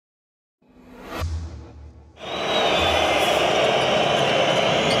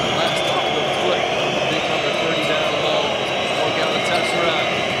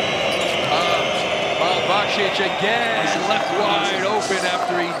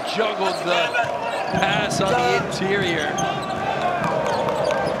juggled the pass on the interior.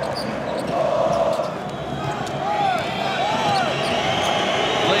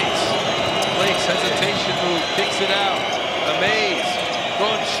 Blake's hesitation move, kicks it out. Amaze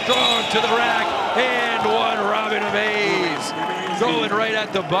going strong to the rack, and one. Robin Amaze going right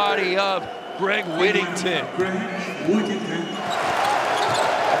at the body of Greg Whittington.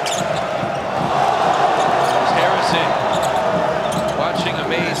 Harrison watching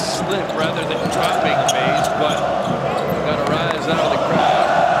Amaze slip rather than dropping Amaze, but got to rise out of the crowd.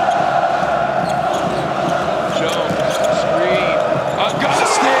 Jones, screen,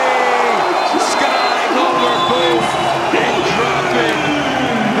 Augusti, skying over Booth and dropping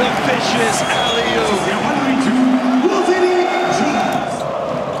the vicious alley-oop.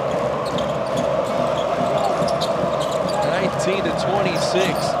 19-26.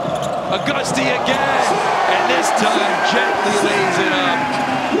 Augusti again, and this time gently lays it up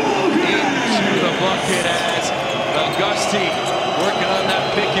into the bucket as Augusti working on that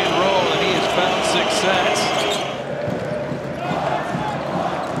pick and roll, and he has found success.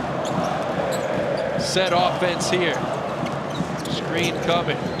 Set offense here. Screen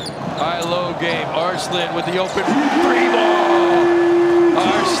coming. High-low game. Arslan with the open free ball.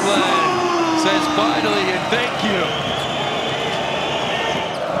 Arslan says finally and thank you.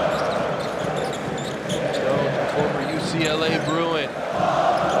 UCLA Bruin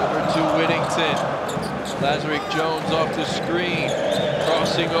over to Whittington. Lazarick Jones off the screen,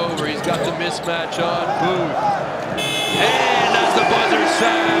 crossing over. He's got the mismatch on Booth. And as the buzzer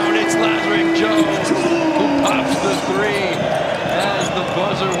sound, it's Lazarick Jones who pops the three as the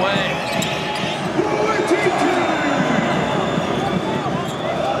buzzer went.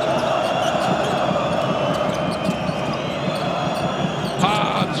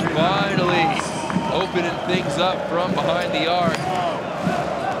 Hobbs finally opening things up from behind the arc.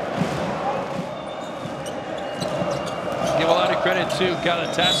 Give a lot of credit to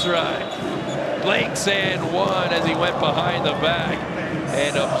Galatasaray. Blake's and one as he went behind the back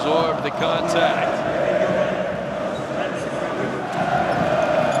and absorbed the contact.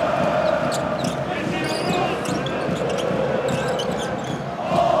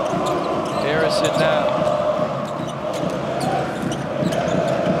 Harrison now.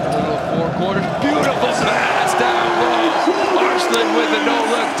 Beautiful pass down low. Arslan with the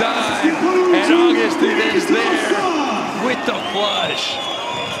no-look dive. And Augustin is there with the flush.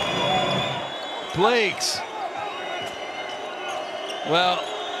 Blake's, well,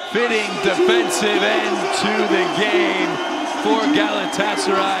 fitting defensive end to the game for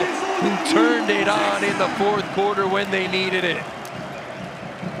Galatasaray, who turned it on in the fourth quarter when they needed it.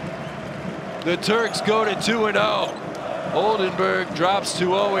 The Turks go to 2-0. Oldenburg drops to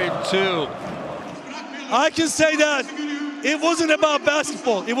 0-2. I can say that it wasn't about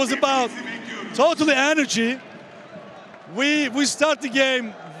basketball. It was about totally energy. We start the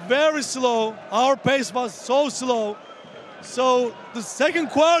game very slow. Our pace was so slow. So the second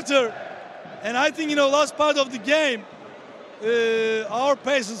quarter, and I think, last part of the game, our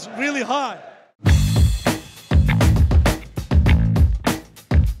pace is really high.